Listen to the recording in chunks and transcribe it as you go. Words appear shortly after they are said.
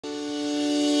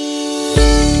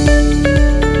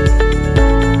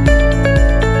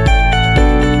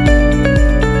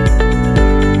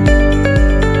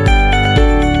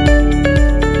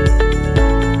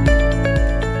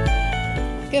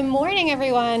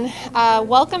everyone.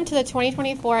 Welcome to the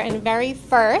 2024 and very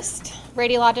first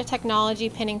Radiologic Technology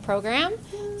Pinning Program.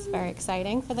 It's very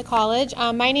exciting for the college.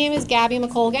 My name is Gabby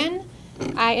McColgan.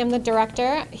 I am the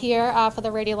director here for the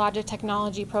Radiologic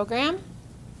Technology Program.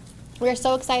 We are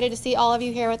so excited to see all of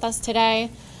you here with us today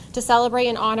to celebrate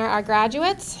and honor our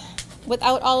graduates.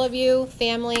 Without all of you,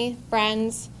 family,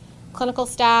 friends, clinical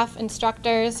staff,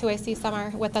 instructors, who I see some are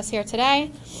with us here today,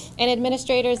 and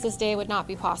administrators, this day would not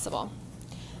be possible.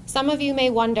 Some of you may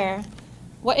wonder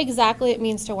what exactly it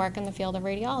means to work in the field of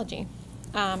radiology.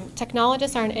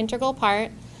 Technologists are an integral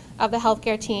part of the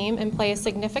healthcare team and play a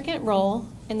significant role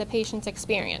in the patient's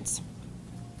experience.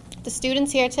 The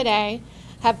students here today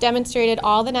have demonstrated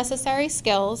all the necessary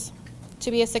skills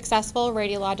to be a successful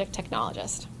radiologic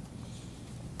technologist.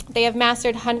 They have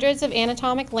mastered hundreds of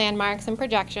anatomic landmarks and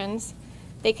projections.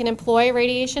 They can employ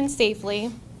radiation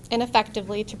safely and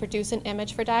effectively to produce an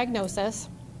image for diagnosis.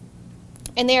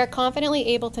 And they are confidently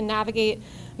able to navigate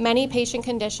many patient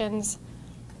conditions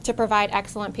to provide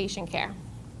excellent patient care.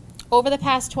 Over the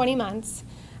past 20 months,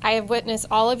 I have witnessed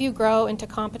all of you grow into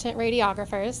competent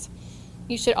radiographers.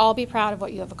 You should all be proud of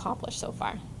what you have accomplished so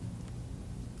far.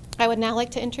 I would now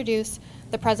like to introduce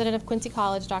the president of Quincy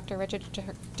College, Dr. Richard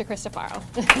DeCristofaro.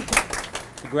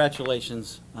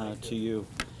 Congratulations to you.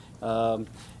 And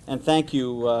thank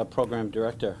you, Program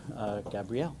Director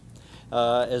Gabrielle,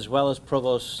 as well as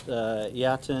Provost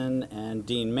Yatin and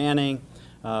Dean Manning,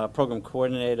 Program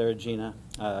Coordinator Gina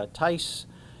Tice,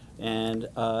 and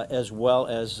as well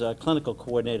as Clinical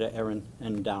Coordinator Erin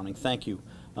and Downing. Thank you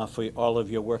for all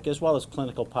of your work, as well as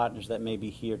clinical partners that may be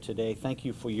here today. Thank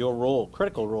you for your role,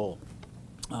 critical role,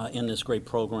 in this great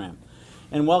program.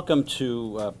 And welcome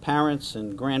to parents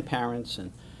and grandparents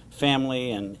and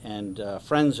family and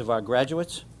friends of our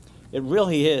graduates. It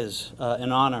really is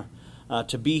an honor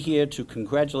to be here to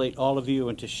congratulate all of you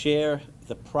and to share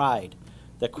the pride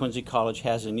that Quincy College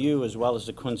has in you, as well as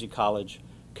the Quincy College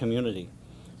community.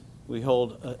 We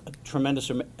hold a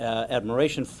tremendous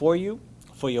admiration for you,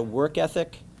 for your work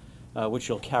ethic, which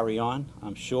you'll carry on,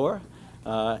 I'm sure,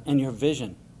 and your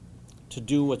vision to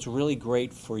do what's really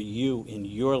great for you in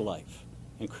your life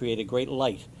and create a great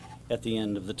light at the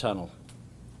end of the tunnel.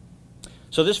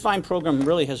 So this fine program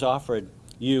really has offered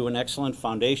you an excellent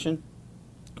foundation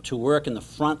to work in the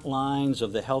front lines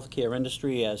of the healthcare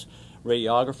industry as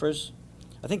radiographers.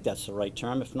 I think that's the right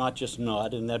term. If not, just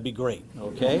nod, and that'd be great,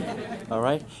 okay? All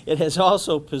right? It has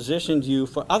also positioned you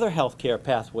for other healthcare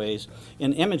pathways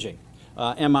in imaging,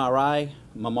 MRI,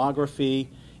 mammography,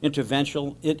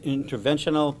 interventional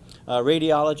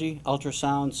radiology,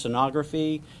 ultrasound,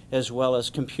 sonography, as well as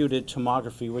computed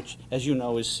tomography, which, as you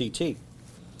know, is CT.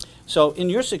 So in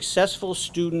your successful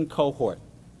student cohort,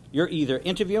 you're either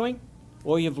interviewing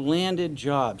or you've landed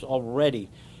jobs already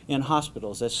in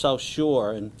hospitals at South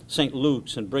Shore and St.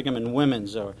 Luke's and Brigham and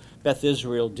Women's or Beth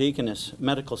Israel Deaconess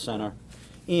Medical Center.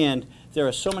 And there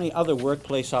are so many other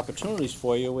workplace opportunities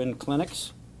for you in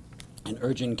clinics, in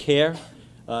urgent care,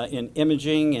 in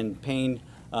imaging and pain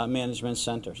management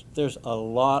centers. There's a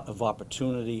lot of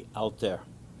opportunity out there.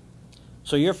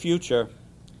 So your future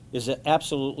is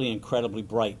absolutely incredibly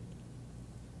bright.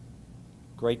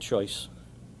 Great choice.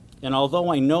 And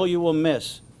although I know you will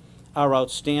miss our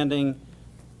outstanding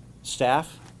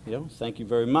staff, thank you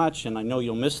very much, and I know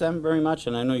you'll miss them very much,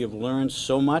 and I know you've learned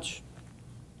so much.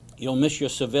 You'll miss your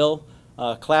Seville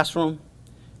classroom.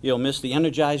 You'll miss the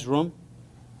energized room.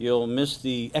 You'll miss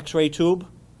the X-ray tube.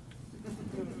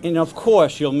 And of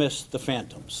course, you'll miss the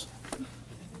phantoms.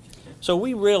 So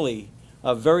we really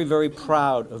are very, very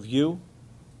proud of you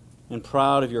and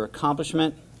proud of your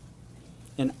accomplishment.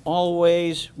 And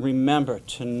always remember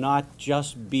to not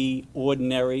just be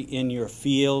ordinary in your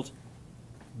field,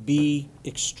 be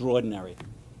extraordinary.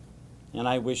 And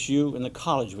I wish you, and the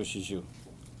college wishes you,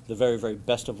 the very, very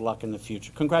best of luck in the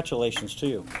future. Congratulations to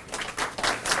you.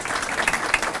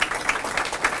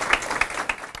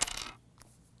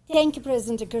 Thank you,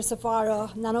 President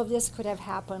DeCristofaro. None of this could have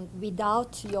happened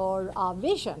without your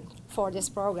vision for this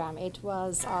program. It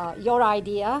was your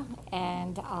idea,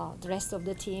 and the rest of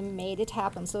the team made it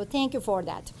happen. So thank you for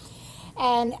that.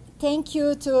 And thank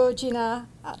you to Gina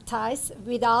Tice.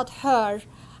 Without her,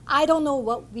 I don't know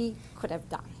what we could have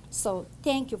done. So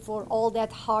thank you for all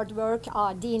that hard work.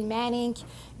 Dean Manning,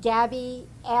 Gabby,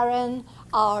 Erin,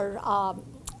 our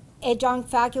adjunct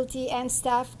faculty and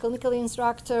staff, clinical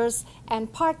instructors,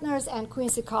 and partners, and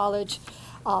Quincy College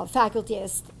faculty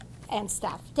and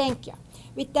staff. Thank you.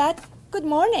 With that, good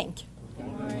morning. Good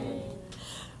morning.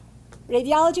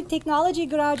 Radiologic technology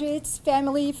graduates,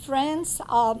 family, friends,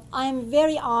 I'm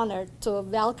very honored to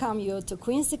welcome you to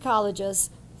Quincy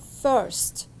College's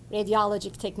first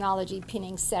Radiologic Technology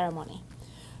Pinning Ceremony.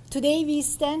 Today we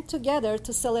stand together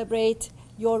to celebrate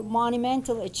your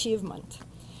monumental achievement.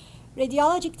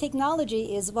 Radiologic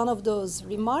technology is one of those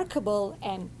remarkable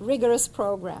and rigorous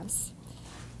programs.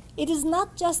 It is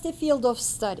not just a field of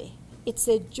study. It's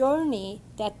a journey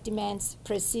that demands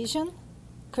precision,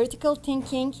 critical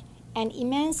thinking, and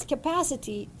immense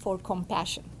capacity for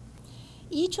compassion.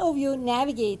 Each of you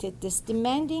navigated this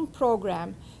demanding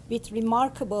program with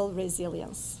remarkable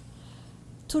resilience.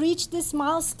 To reach this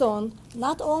milestone,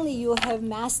 not only you have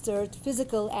mastered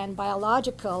physical and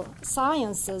biological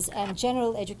sciences and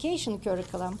general education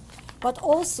curriculum, but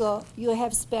also you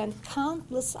have spent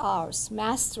countless hours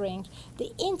mastering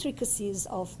the intricacies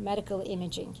of medical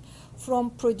imaging,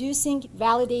 from producing,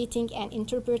 validating, and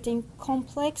interpreting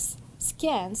complex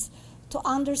scans to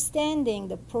understanding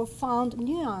the profound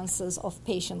nuances of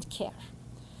patient care.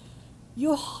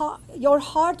 Your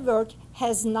hard work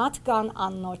has not gone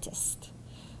unnoticed.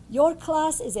 Your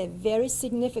class is a very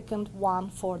significant one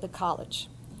for the college.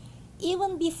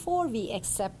 Even before we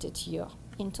accepted you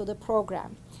into the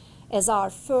program as our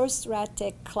first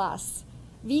RadTech class,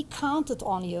 we counted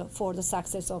on you for the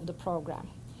success of the program.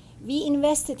 We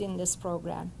invested in this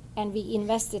program, and we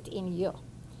invested in you.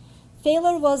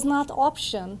 Failure was not an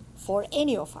option for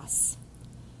any of us.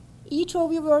 Each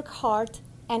of you worked hard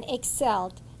and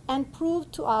excelled and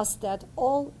proved to us that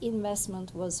all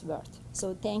investment was worth.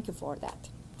 So thank you for that.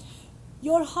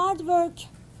 Your hard work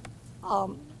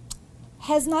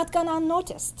has not gone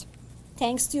unnoticed.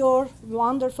 Thanks to your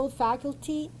wonderful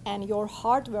faculty and your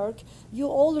hard work, you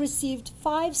all received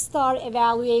 5-star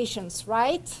evaluations,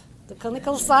 right? The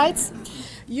clinical sites.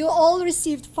 You all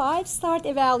received 5-star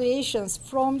evaluations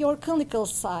from your clinical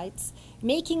sites,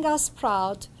 making us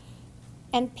proud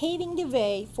and paving the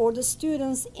way for the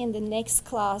students in the next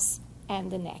class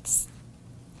and the next.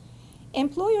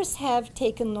 Employers have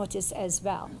taken notice as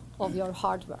well of your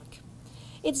hard work.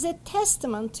 It's a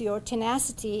testament to your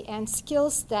tenacity and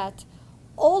skills that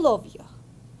all of you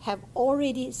have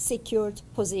already secured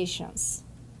positions.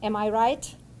 Am I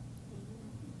right?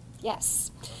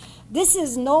 Yes. This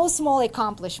is no small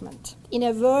accomplishment in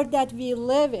a world that we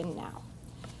live in now,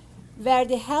 where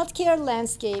the healthcare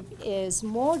landscape is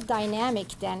more dynamic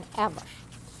than ever.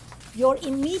 Your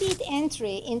immediate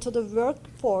entry into the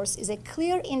workforce is a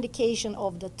clear indication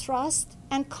of the trust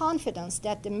and confidence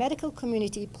that the medical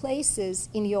community places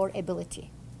in your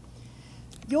ability.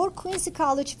 Your Quincy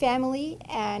College family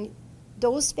and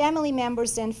those family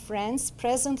members and friends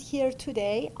present here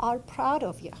today are proud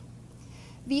of you.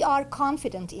 We are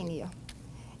confident in you,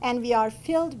 and we are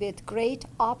filled with great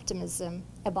optimism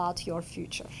about your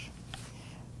future.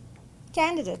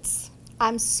 Candidates,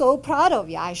 I'm so proud of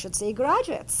you. I should say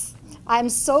graduates. I'm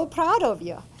so proud of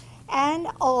you and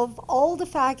of all the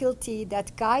faculty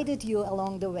that guided you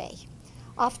along the way.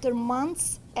 After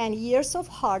months and years of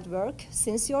hard work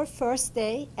since your first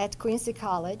day at Quincy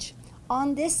College,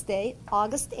 on this day,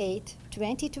 August 8,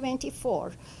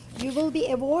 2024, you will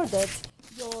be awarded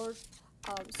your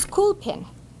school pin.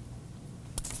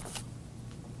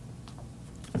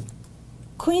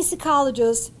 Quincy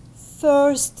College's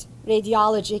first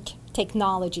radiologic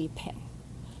technology pin.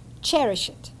 Cherish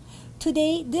it.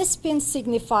 Today, this pin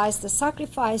signifies the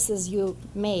sacrifices you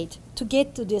made to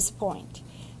get to this point.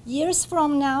 Years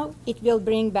from now, it will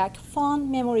bring back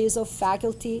fond memories of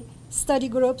faculty, study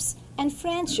groups, and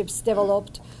friendships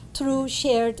developed through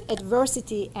shared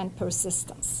adversity and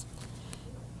persistence.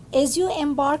 As you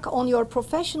embark on your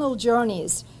professional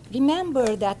journeys,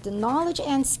 remember that the knowledge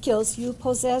and skills you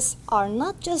possess are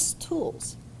not just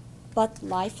tools, but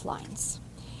lifelines.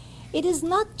 It is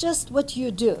not just what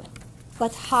you do,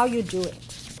 but how you do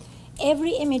it.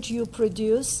 Every image you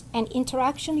produce and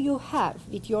interaction you have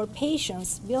with your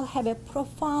patients will have a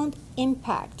profound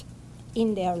impact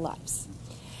in their lives.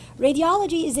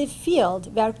 Radiology is a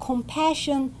field where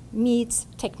compassion meets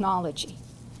technology.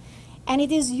 And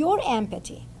it is your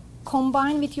empathy,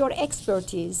 combined with your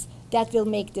expertise, that will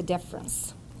make the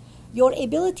difference. Your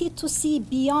ability to see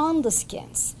beyond the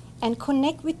scans and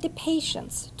connect with the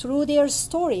patients through their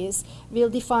stories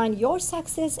will define your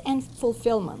success and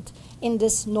fulfillment in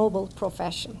this noble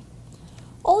profession.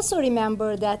 Also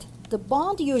remember that the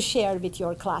bond you share with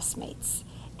your classmates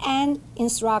and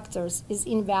instructors is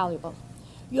invaluable.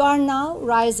 You are now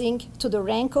rising to the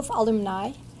rank of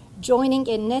alumni, joining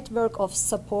a network of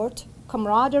support,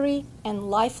 camaraderie, and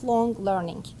lifelong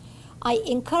learning. I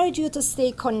encourage you to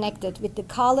stay connected with the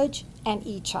college and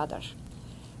each other.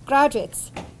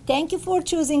 Graduates, thank you for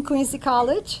choosing Quincy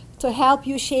College to help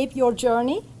you shape your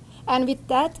journey. And with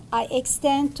that, I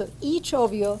extend to each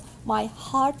of you my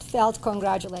heartfelt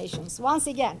congratulations. Once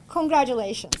again,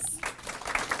 congratulations.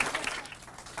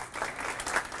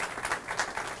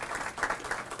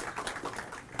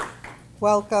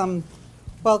 Welcome,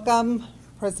 welcome,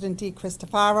 President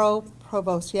DeCristofaro,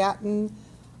 Provost Yatton,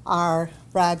 our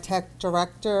RadTech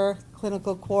Director,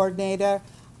 Clinical Coordinator,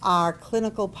 our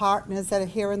clinical partners that are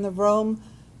here in the room,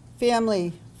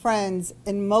 family, friends,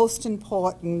 and most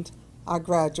important, our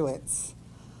graduates.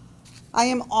 I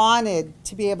am honored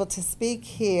to be able to speak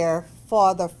here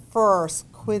for the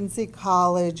first Quincy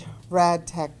College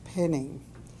RadTech pinning.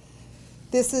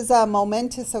 This is a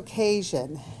momentous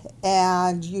occasion,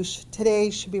 and today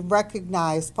should be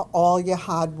recognized for all your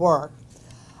hard work.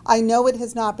 I know it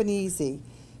has not been easy,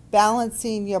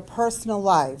 balancing your personal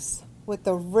lives with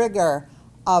the rigor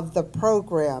of the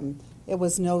program. It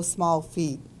was no small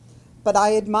feat, but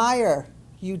I admire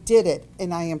you did it,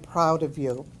 and I am proud of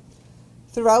you.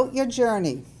 Throughout your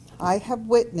journey, I have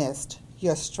witnessed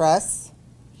your stress,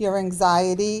 your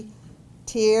anxiety,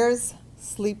 tears,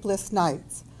 sleepless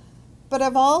nights, but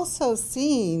I've also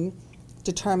seen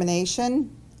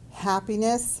determination,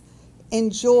 happiness,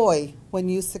 and joy when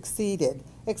you succeeded,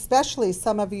 especially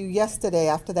some of you yesterday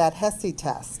after that HESI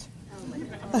test.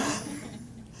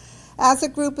 As a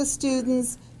group of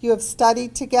students, you have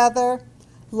studied together,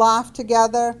 laughed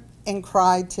together, and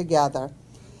cried together.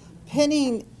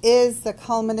 Pinning is the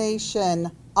culmination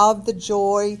of the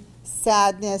joy,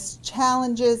 sadness,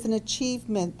 challenges, and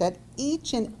achievement that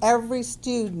each and every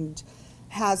student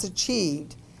has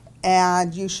achieved,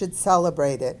 and you should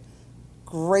celebrate it.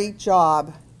 Great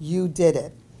job, you did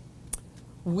it.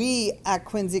 We at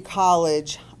Quincy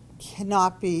College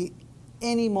cannot be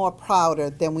any more prouder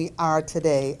than we are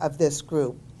today of this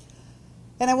group.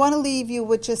 And I want to leave you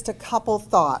with just a couple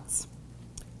thoughts.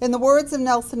 In the words of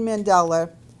Nelson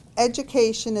Mandela,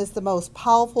 education is the most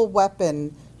powerful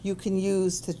weapon you can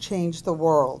use to change the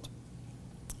world.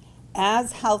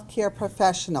 As healthcare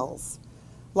professionals,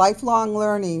 lifelong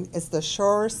learning is the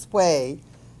surest way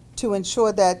to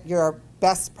ensure that your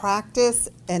best practice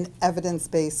and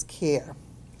evidence-based care.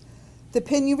 The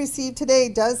pin you received today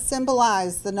does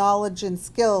symbolize the knowledge and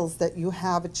skills that you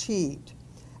have achieved.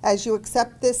 As you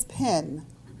accept this pin,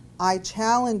 I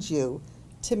challenge you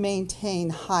to maintain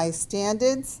high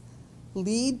standards,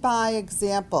 lead by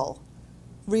example.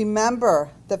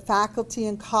 Remember the faculty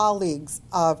and colleagues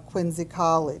of Quincy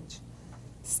College.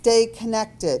 Stay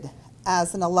connected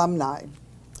as an alumni.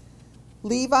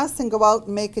 Leave us and go out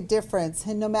and make a difference,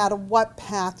 and no matter what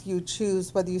path you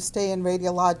choose, whether you stay in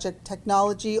radiologic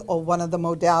technology or one of the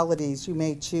modalities you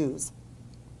may choose.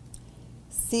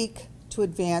 Seek to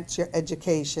advance your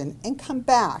education and come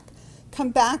back. Come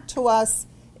back to us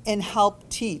and help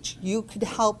teach. You could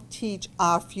help teach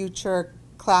our future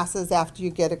classes after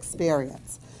you get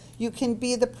experience. You can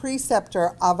be the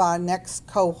preceptor of our next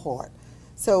cohort.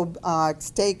 So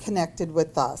stay connected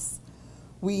with us.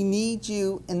 We need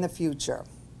you in the future.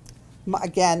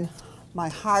 Again, my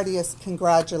heartiest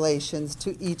congratulations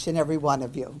to each and every one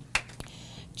of you.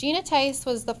 Gina Tice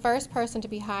was the first person to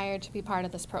be hired to be part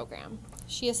of this program.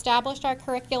 She established our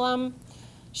curriculum.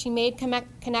 She made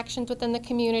connections within the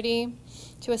community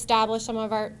to establish some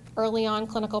of our early on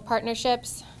clinical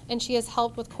partnerships, and she has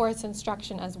helped with course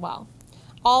instruction as well,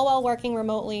 all while working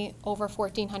remotely over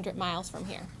 1,400 miles from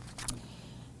here.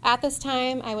 At this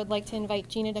time, I would like to invite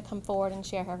Gina to come forward and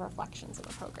share her reflections of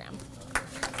the program.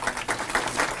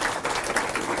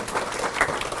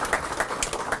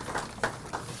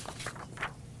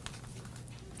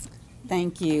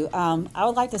 Thank you. I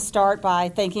would like to start by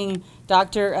thanking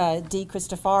Dr.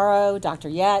 DeCristofaro, Dr.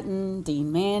 Yatton,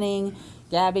 Dean Manning,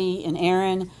 Gabby, and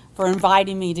Aaron for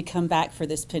inviting me to come back for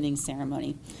this pinning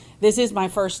ceremony. This is my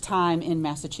first time in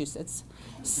Massachusetts,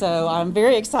 so I'm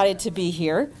very excited to be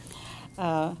here.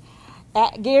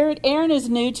 Aaron is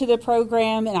new to the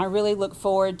program, and I really look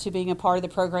forward to being a part of the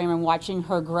program and watching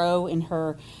her grow in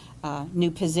her new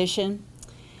position.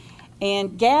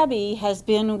 And Gabby has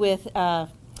been with the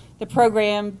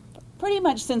program pretty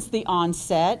much since the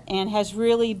onset and has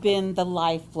really been the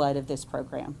lifeblood of this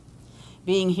program,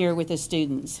 being here with the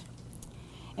students.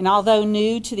 And although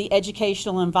new to the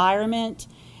educational environment,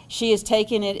 she has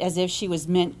taken it as if she was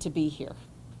meant to be here.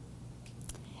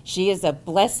 She is a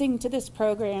blessing to this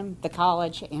program, the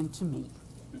college, and to me.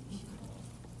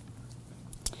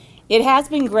 It has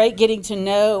been great getting to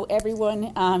know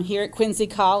everyone here at Quincy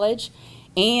College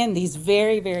and these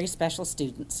very, very special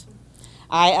students.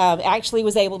 I actually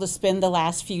was able to spend the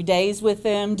last few days with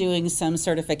them doing some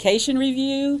certification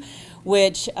review,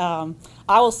 which I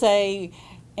will say,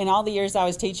 in all the years I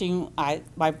was teaching,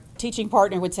 my teaching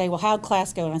partner would say, well, how'd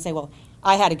class go? And I'd say, well,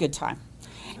 I had a good time.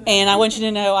 And I want you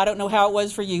to know, I don't know how it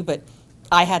was for you, but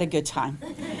I had a good time.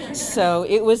 So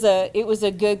it was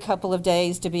a good couple of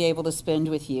days to be able to spend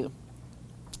with you.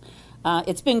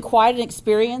 It's been quite an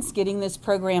experience getting this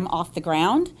program off the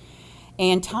ground,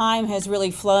 and time has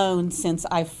really flown since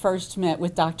I first met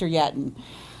with Dr. Yatton.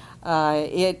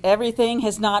 Everything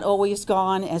has not always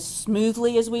gone as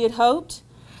smoothly as we had hoped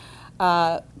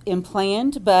and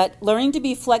planned, but learning to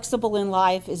be flexible in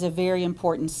life is a very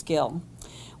important skill.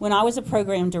 When I was a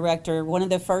program director, one of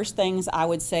the first things I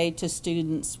would say to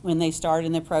students when they start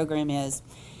in the program is,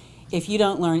 if you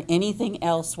don't learn anything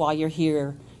else while you're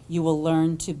here, you will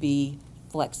learn to be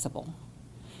flexible.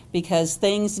 Because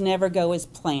things never go as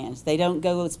planned. They don't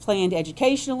go as planned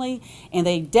educationally, and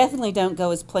they definitely don't go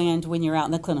as planned when you're out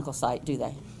in the clinical site, do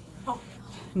they?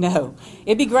 No.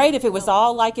 It'd be great if it was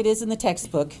all like it is in the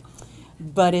textbook,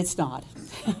 but it's not.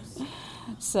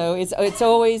 So it's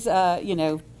always,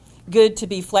 good to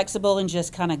be flexible and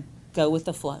just kind of go with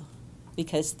the flow,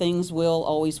 because things will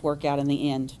always work out in the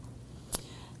end.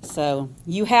 So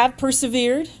you have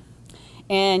persevered,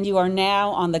 and you are now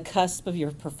on the cusp of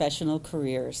your professional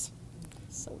careers.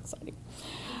 So exciting.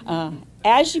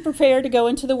 As you prepare to go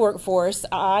into the workforce,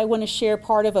 I want to share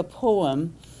part of a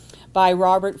poem by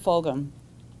Robert Fulghum.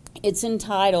 It's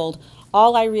entitled,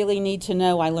 "All I Really Need to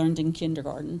Know I Learned in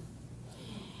Kindergarten."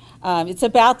 It's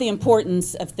about the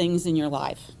importance of things in your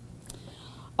life.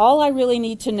 All I really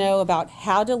need to know about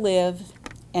how to live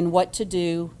and what to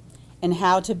do and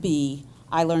how to be,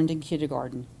 I learned in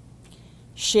kindergarten.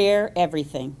 Share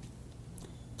everything.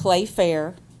 Play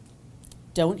fair.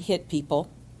 Don't hit people.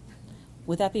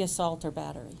 Would that be assault or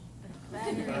battery?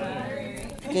 Battery.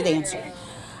 Good answer.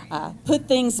 Put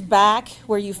things back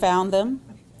where you found them.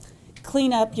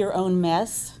 Clean up your own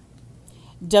mess.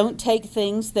 Don't take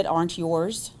things that aren't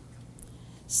yours.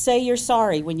 Say you're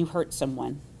sorry when you hurt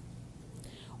someone.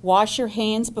 Wash your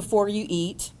hands before you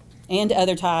eat, and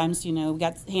other times, we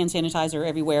got hand sanitizer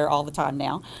everywhere all the time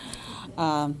now.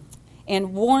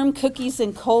 And warm cookies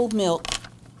and cold milk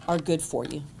are good for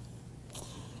you.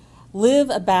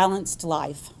 Live a balanced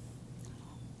life.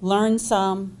 Learn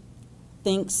some,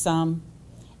 think some,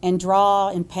 and draw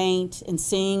and paint and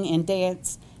sing and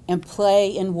dance and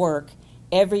play and work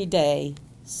every day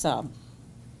some.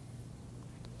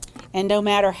 And no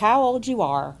matter how old you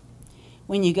are,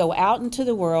 when you go out into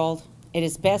the world, it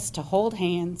is best to hold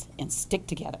hands and stick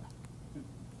together.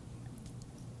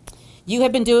 You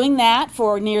have been doing that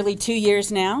for nearly 2 years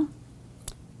now.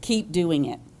 Keep doing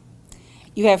it.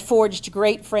 You have forged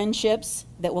great friendships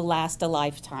that will last a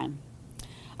lifetime.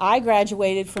 I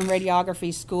graduated from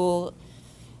radiography school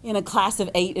in a class of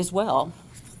 8 as well.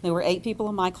 There were 8 people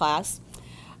in my class.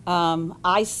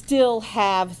 I still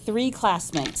have 3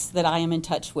 classmates that I am in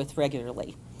touch with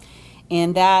regularly.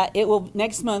 And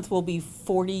next month will be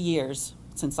 40 years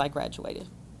since I graduated.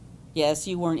 Yes,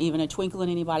 you weren't even a twinkle in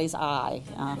anybody's eye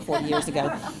 40 years ago.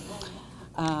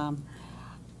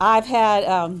 I've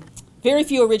had very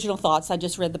few original thoughts. I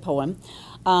just read the poem.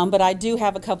 But I do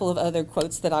have a couple of other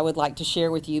quotes that I would like to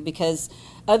share with you, because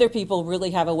other people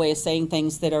really have a way of saying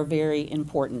things that are very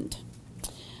important.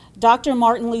 Dr.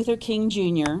 Martin Luther King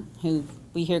Jr., who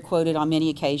we hear quoted on many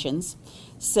occasions,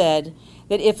 said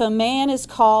that if a man is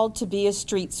called to be a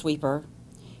street sweeper,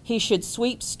 he should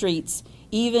sweep streets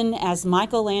even as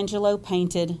Michelangelo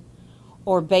painted,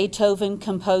 or Beethoven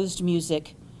composed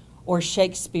music, or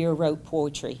Shakespeare wrote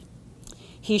poetry.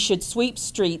 He should sweep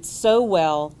streets so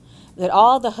well that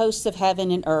all the hosts of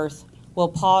heaven and earth will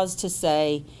pause to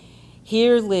say,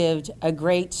 "Here lived a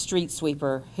great street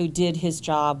sweeper who did his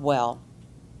job well."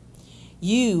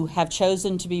 You have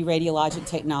chosen to be radiologic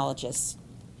technologists.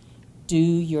 Do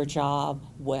your job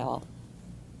well.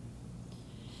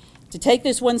 To take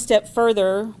this one step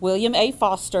further, William A.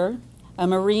 Foster, a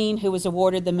Marine who was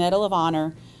awarded the Medal of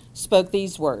Honor, spoke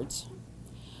these words: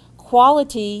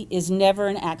 "Quality is never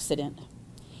an accident.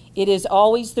 It is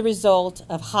always the result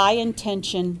of high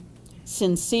intention,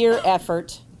 sincere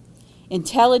effort,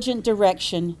 intelligent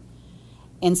direction,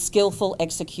 and skillful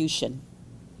execution.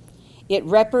 It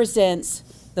represents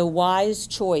the wise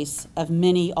choice of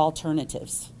many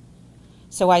alternatives.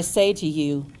 So I say to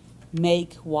you,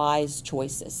 make wise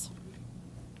choices."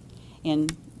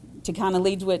 And to kind of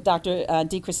lead to what Dr.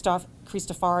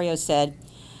 Cristofario said,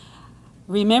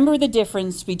 remember the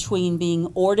difference between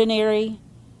being ordinary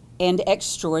and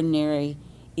extraordinary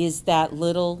is that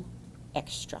little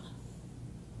extra.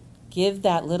 Give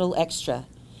that little extra.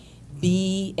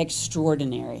 Be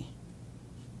extraordinary.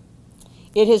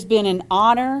 It has been an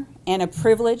honor and a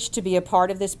privilege to be a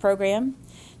part of this program,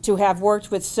 to have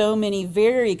worked with so many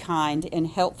very kind and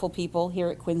helpful people here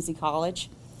at Quincy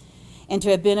College, and to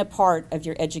have been a part of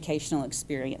your educational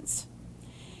experience.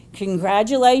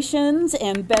 Congratulations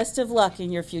and best of luck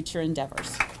in your future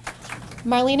endeavors.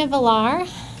 Marleina Villar,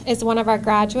 is one of our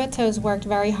graduates who has worked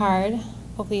very hard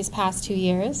over these past 2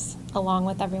 years, along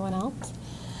with everyone else.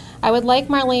 I would like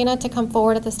Marleina to come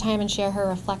forward at this time and share her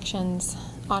reflections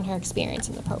on her experience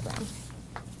in the program.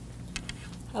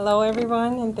 Hello,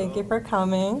 everyone, and thank you for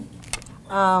coming.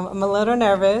 I'm a little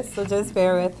nervous, so just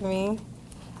bear with me.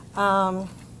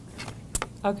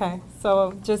 Okay,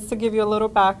 so just to give you a little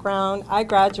background, I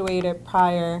graduated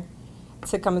prior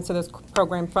to coming to this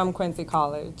program from Quincy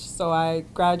College. So I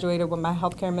graduated with my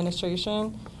healthcare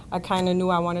administration. I kind of knew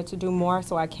I wanted to do more,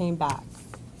 so I came back.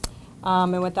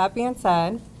 And with that being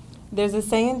said, there's a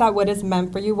saying that what is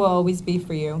meant for you will always be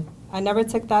for you. I never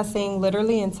took that saying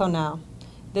literally until now.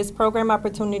 This program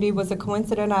opportunity was a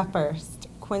coincidence at first.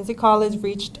 Quincy College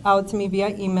reached out to me via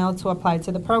email to apply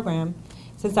to the program,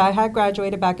 since I had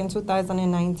graduated back in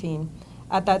 2019.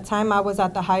 At that time, I was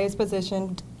at the highest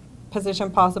position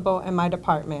possible in my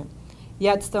department,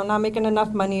 yet still not making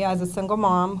enough money as a single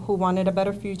mom who wanted a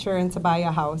better future and to buy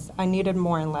a house. I needed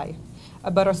more in life,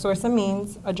 a better source of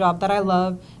means, a job that I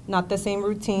love, not the same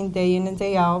routine day in and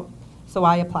day out, so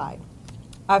I applied.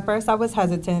 At first, I was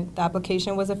hesitant. The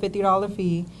application was a $50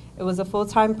 fee. It was a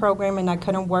full-time program, and I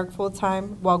couldn't work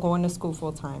full-time while going to school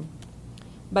full-time.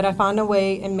 But I found a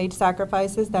way and made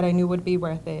sacrifices that I knew would be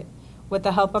worth it. With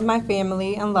the help of my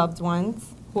family and loved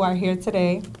ones who are here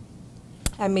today,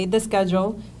 I made the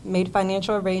schedule, made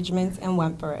financial arrangements, and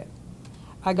went for it.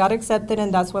 I got accepted,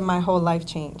 and that's when my whole life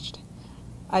changed.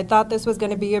 I thought this was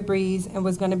going to be a breeze and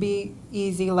was going to be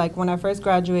easy like when I first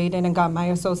graduated and got my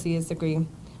associate's degree.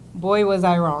 Boy, was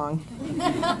I wrong,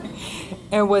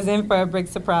 and was in for a big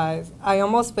surprise. I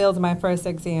almost failed my first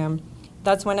exam.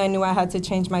 That's when I knew I had to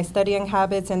change my studying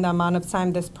habits and the amount of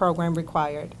time this program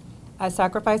required. I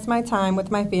sacrificed my time with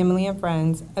my family and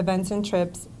friends, events and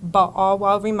trips, but all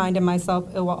while reminding myself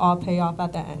it will all pay off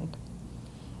at the end.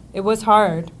 It was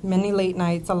hard, many late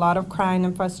nights, a lot of crying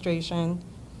and frustration,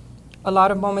 a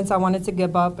lot of moments I wanted to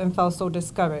give up and felt so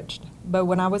discouraged. But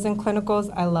when I was in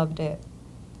clinicals, I loved it.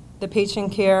 The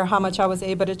patient care, how much I was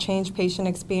able to change patient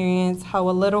experience, how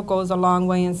a little goes a long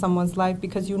way in someone's life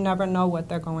because you never know what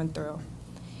they're going through.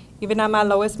 Even at my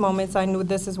lowest moments, I knew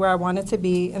this is where I wanted to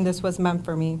be and this was meant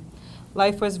for me.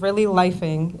 Life was really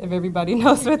lifing, if everybody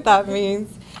knows what that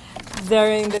means.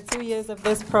 During the 2 years of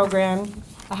this program,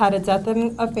 I had a death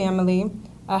in a family.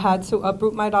 I had to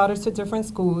uproot my daughters to different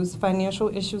schools.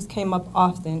 Financial issues came up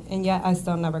often, and yet I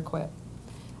still never quit.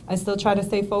 I still try to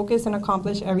stay focused and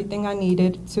accomplish everything I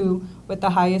needed to with the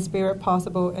highest spirit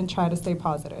possible and try to stay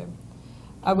positive.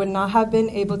 I would not have been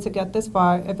able to get this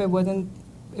far if it wasn't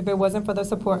for the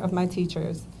support of my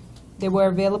teachers. They were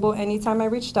available anytime I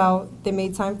reached out. They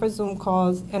made time for Zoom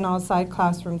calls and outside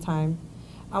classroom time.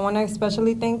 I want to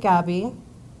especially thank Gabby.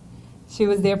 She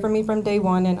was there for me from day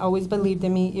one and always believed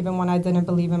in me even when I didn't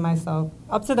believe in myself.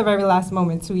 Up to the very last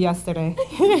moment, too, yesterday.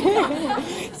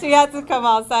 She had to come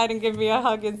outside and give me a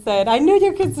hug and said, "I knew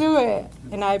you could do it."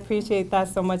 And I appreciate that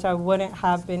so much. I wouldn't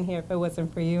have been here if it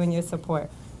wasn't for you and your support.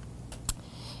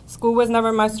 School was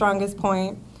never my strongest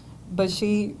point, but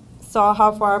she saw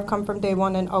how far I've come from day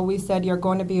one and always said, "You're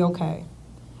going to be okay."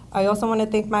 I also want to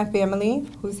thank my family,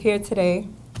 who's here today,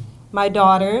 my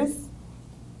daughters.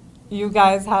 You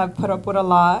guys have put up with a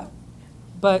lot,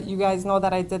 but you guys know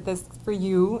that I did this for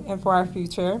you and for our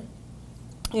future,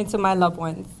 and to my loved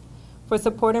ones, for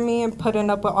supporting me and putting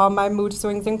up with all my mood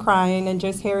swings and crying and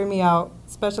just hearing me out.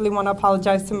 Especially want to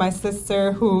apologize to my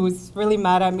sister, who's really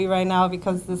mad at me right now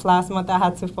because this last month I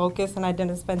had to focus and I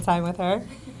didn't spend time with her.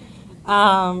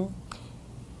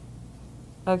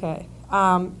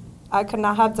 I could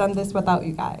not have done this without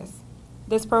you guys.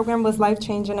 This program was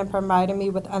life-changing and provided me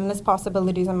with endless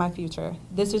possibilities in my future.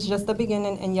 This is just the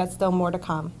beginning and yet still more to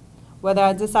come. Whether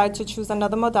I decide to choose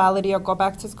another modality or go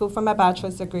back to school for my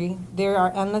bachelor's degree, there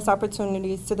are endless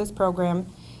opportunities to this program,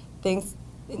 thanks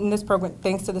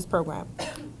to this program.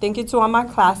 Thank you to all my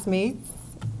classmates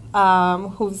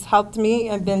who's helped me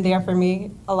and been there for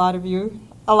me, a lot of you,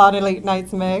 a lot of late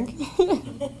nights, Meg.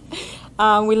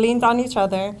 We leaned on each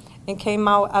other and came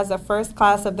out as the first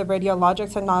class of the Radiologic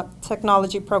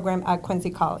Technology program at Quincy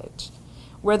College.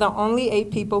 We're the only 8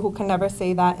 people who can never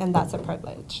say that, and that's a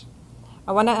privilege.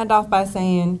 I want to end off by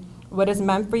saying, what is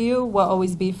meant for you will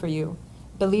always be for you.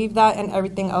 Believe that and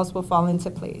everything else will fall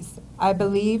into place. I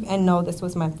believe and know this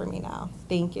was meant for me now.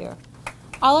 Thank you.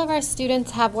 All of our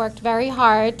students have worked very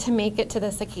hard to make it to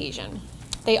this occasion.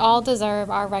 They all deserve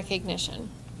our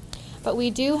recognition. But we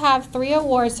do have 3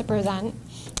 awards to present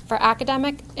for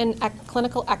academic and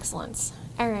clinical excellence.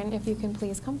 Erin, if you can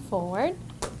please come forward.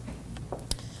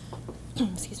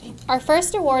 Excuse me. Our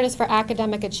first award is for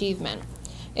academic achievement.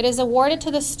 It is awarded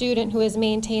to the student who has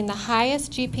maintained the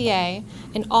highest GPA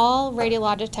in all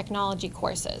radiologic technology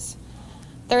courses.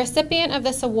 The recipient of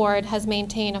this award has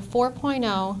maintained a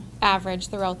 4.0 average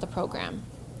throughout the program.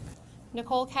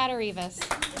 Nicole Katarivas,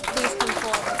 please come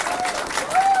forward.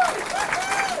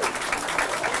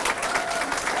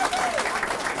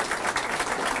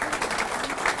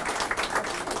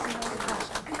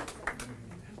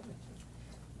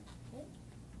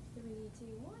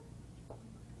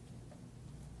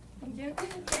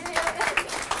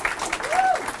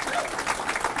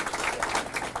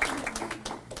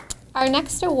 Our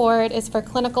next award is for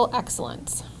clinical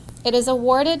excellence. It is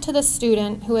awarded to the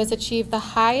student who has achieved the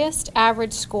highest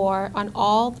average score on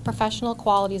all the professional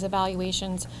qualities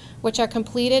evaluations, which are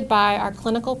completed by our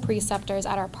clinical preceptors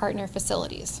at our partner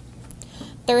facilities.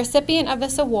 The recipient of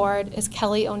this award is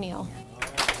Kelly O'Neill.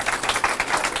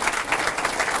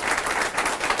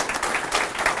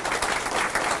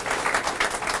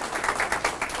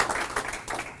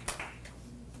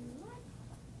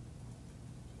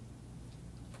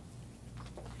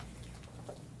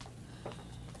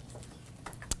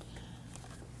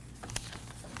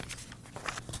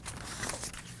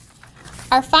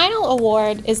 Our final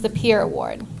award is the Peer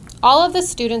Award. All of the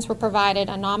students were provided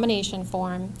a nomination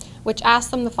form which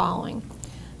asks them the following.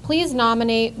 Please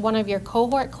nominate one of your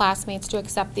cohort classmates to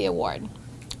accept the award.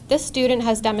 This student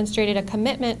has demonstrated a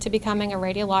commitment to becoming a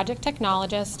radiologic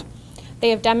technologist. They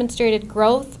have demonstrated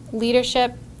growth,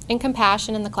 leadership, and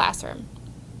compassion in the classroom.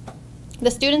 The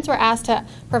students were asked to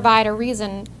provide a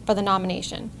reason for the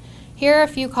nomination. Here are a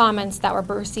few comments that were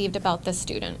received about this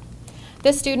student.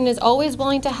 This student is always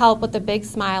willing to help with a big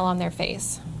smile on their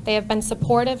face. They have been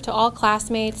supportive to all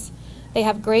classmates. They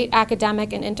have great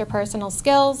academic and interpersonal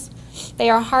skills.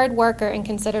 They are a hard worker and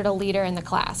considered a leader in the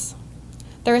class.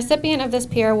 The recipient of this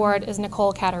peer award is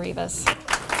Nicole Katarivas.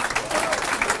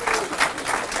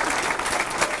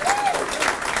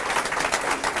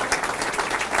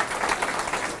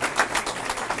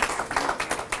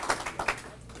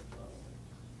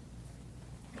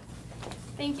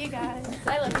 Thank you guys.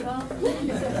 I love you all.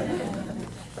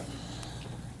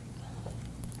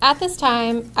 At this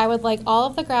time, I would like all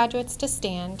of the graduates to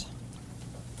stand,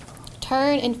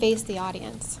 turn and face the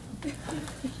audience.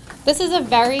 This is a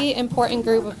very important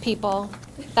group of people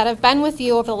that have been with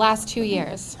you over the last 2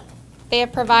 years. They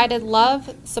have provided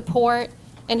love, support,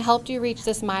 and helped you reach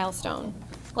this milestone.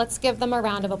 Let's give them a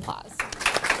round of applause.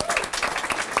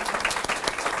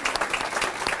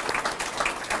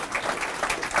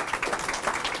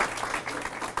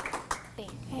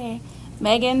 Hey,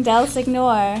 Meghan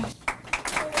DelSignore.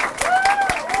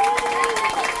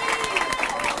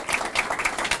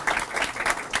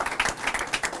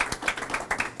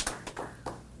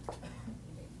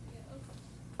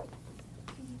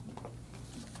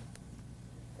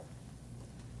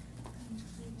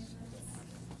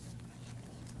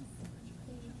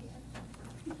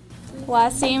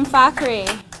 Wassim Fakhry.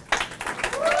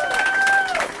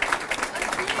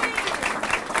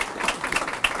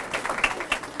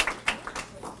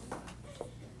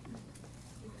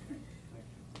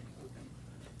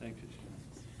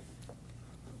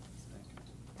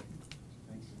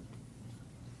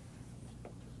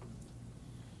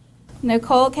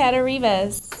 Nicole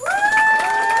Katarivas.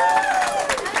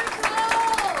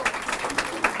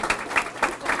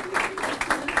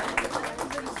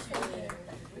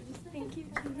 Thank you.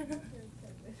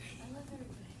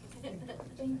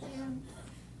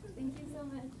 Thank you so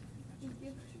much. Thank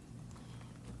you.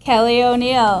 Kelly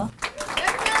O'Neill.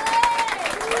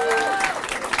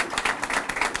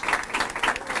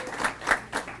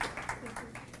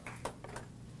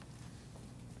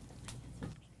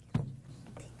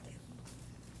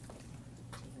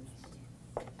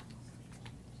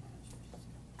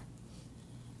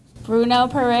 Bruno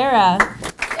Pereira.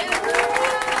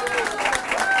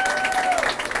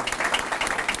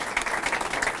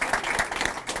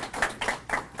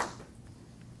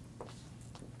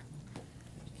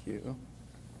 Thank you.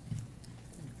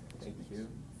 Thank you.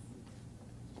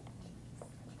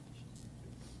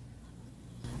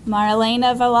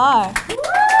 Marleina Villar.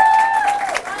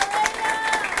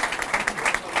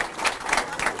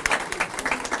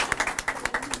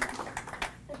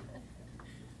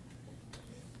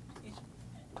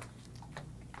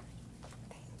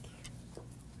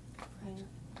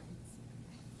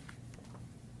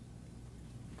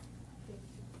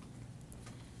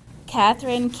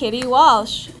 Catherine Kitty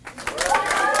Walsh. Thank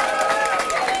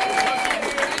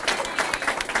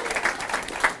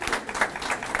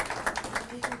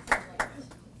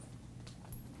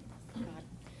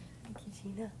you,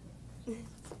 Gina. Thank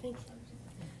you.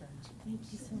 Thank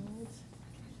you so much.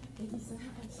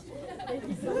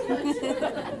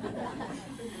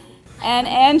 And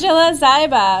Anxhela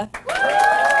Zyba.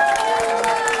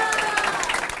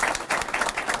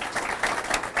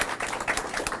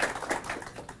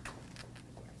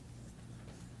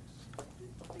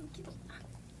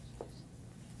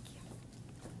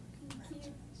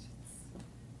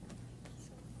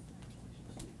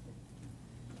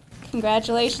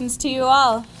 Congratulations to you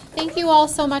all. Thank you all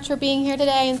so much for being here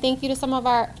today, and thank you to some of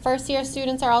our first-year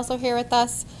students who are also here with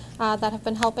us that have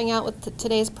been helping out with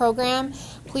today's program.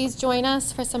 Please join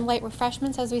us for some light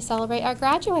refreshments as we celebrate our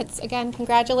graduates. Again,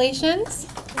 congratulations.